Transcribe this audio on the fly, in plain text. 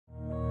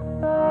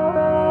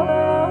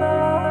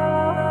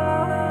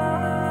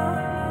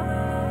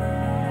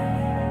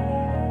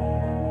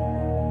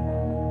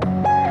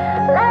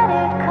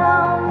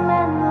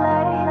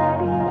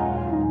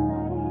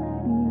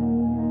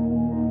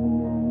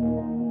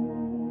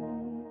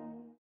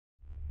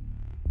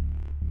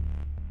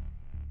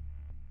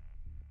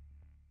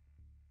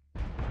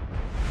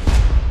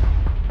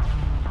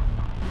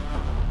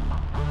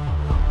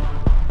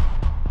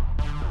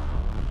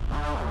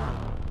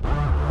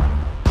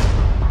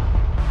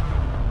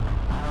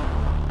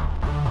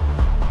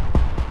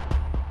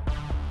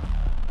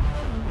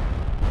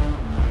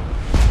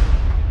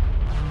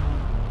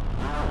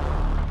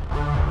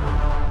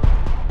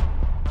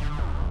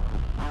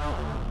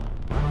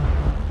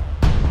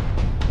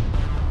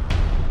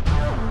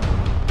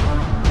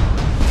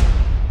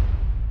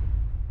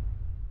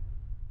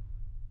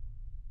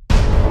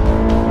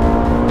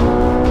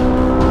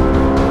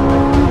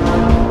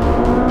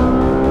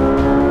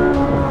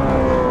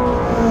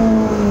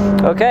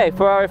Okay,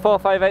 Ferrari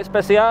 458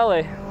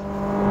 Speciale.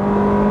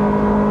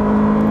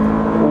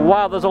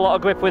 Wow, there's a lot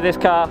of grip with this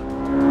car.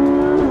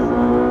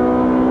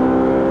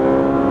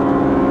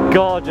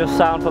 Gorgeous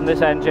sound from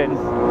this engine.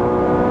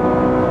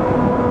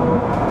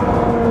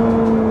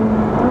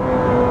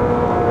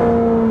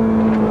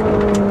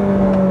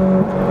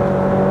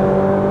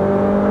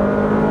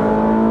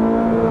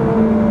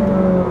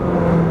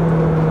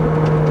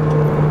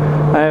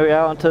 There we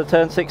are, onto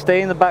turn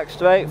 16, the back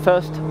straight,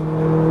 first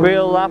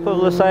real lap of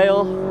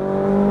Losail.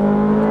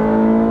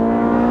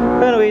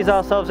 We're going to ease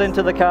ourselves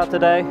into the car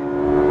today.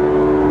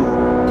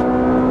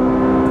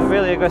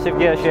 Really aggressive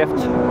gear shift.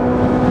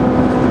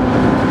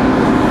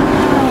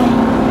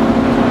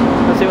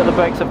 Let's see what the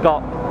brakes have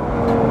got.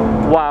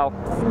 Wow.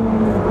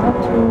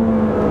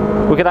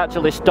 We could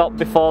actually stop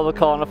before the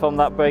corner from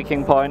that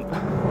braking point.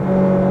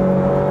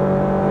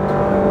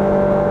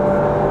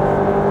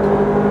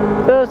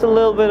 There's a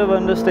little bit of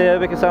understeer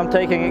because I'm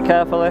taking it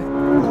carefully.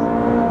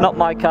 Not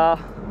my car.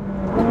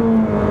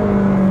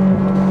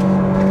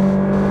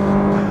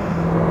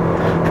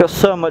 It's got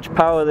so much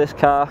power, this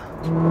car.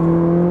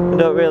 I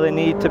don't really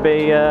need to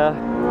be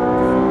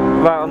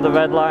right on the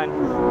red line.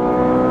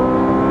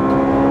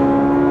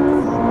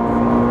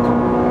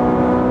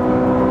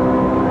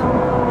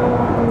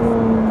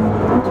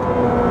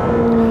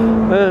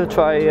 We'll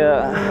try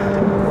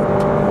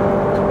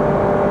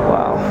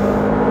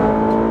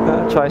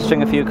try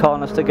string a few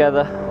corners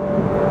together.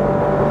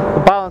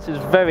 The balance is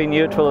very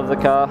neutral of the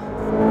car.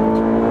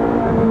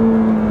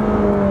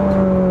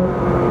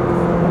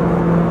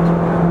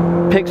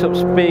 Picks up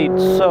speed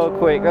so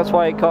quick, that's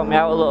why it caught me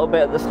out a little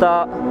bit at the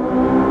start.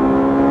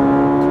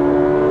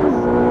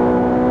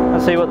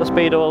 Let's see what the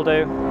speeder will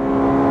do.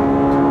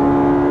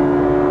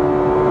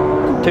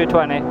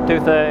 220,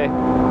 230,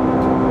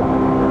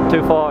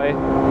 240,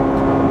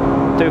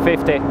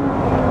 250,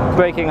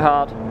 braking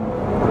hard.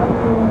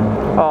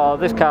 Oh,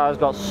 this car has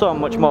got so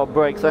much more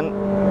brakes than,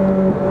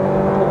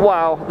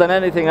 wow, than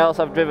anything else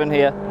I've driven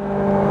here.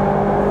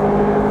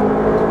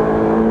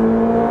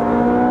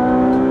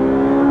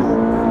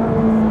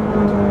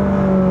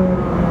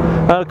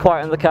 I'll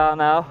quieten the car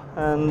now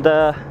and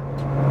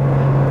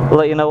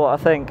let you know what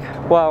I think.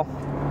 Wow,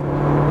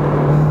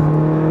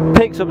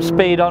 picks up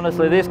speed.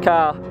 Honestly, this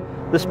car,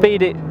 the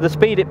speed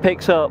it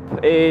picks up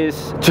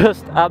is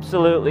just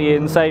absolutely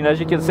insane, as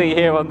you can see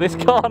here on this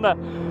corner.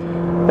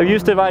 I'm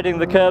used to riding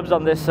the curbs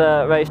on this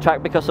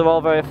racetrack because they're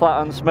all very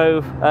flat and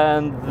smooth,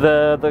 and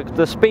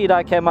the speed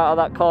I came out of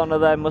that corner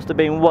then must have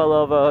been well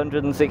over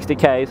 160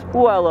 k's.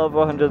 Well over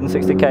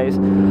 160 k's.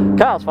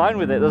 Car's fine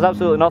with it, there's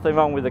absolutely nothing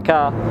wrong with the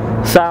car.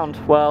 Sound,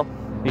 well,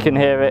 you can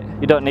hear it.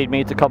 You don't need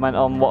me to comment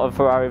on what a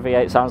Ferrari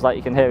V8 sounds like,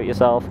 you can hear it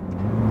yourself.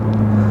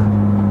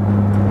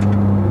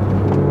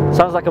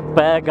 Sounds like a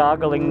bear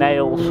gargling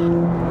nails.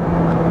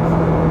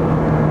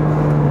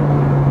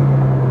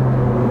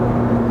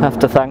 I have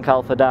to thank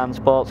Fardan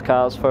Sports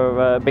Cars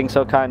for being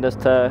so kind as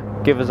to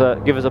give us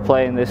a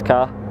play in this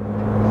car.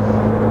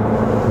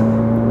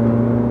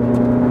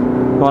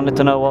 Wanted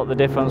to know what the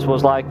difference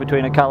was like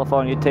between a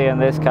California T and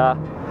this car.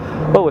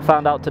 Well, we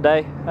found out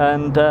today,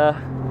 and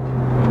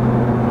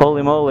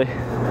holy moly,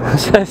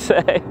 as I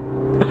say,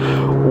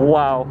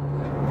 wow.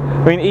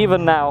 I mean,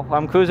 even now,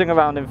 I'm cruising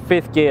around in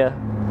 5th gear,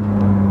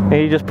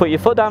 and you just put your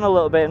foot down a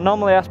little bit,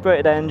 normally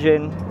aspirated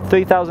engine,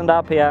 3000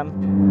 RPM,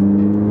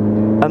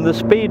 and the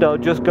speedo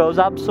just goes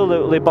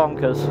absolutely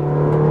bonkers.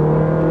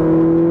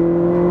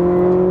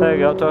 There you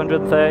go,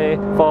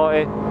 230,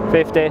 40,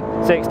 50,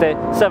 60,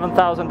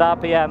 7000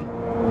 RPM.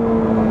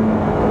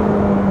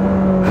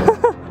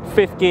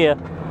 5th gear.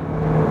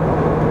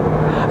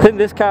 I think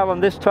this car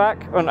on this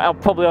track, and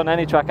probably on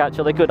any track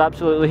actually, could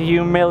absolutely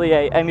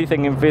humiliate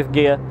anything in 5th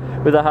gear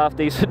with a half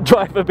decent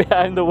driver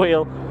behind the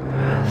wheel.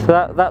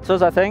 So that's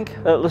us, I think,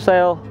 at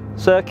Losail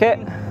Circuit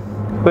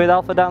with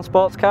Fardan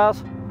Sports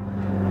Cars.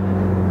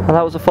 And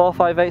that was a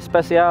 458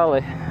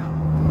 Speciale.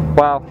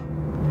 Wow.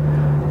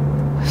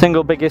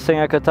 Single biggest thing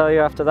I could tell you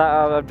after that.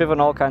 I've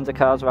driven all kinds of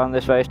cars around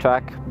this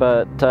racetrack,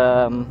 but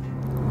that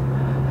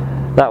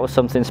was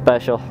something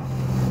special.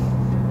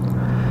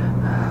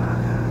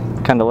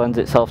 Kind of lends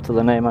itself to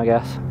the name, I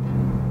guess.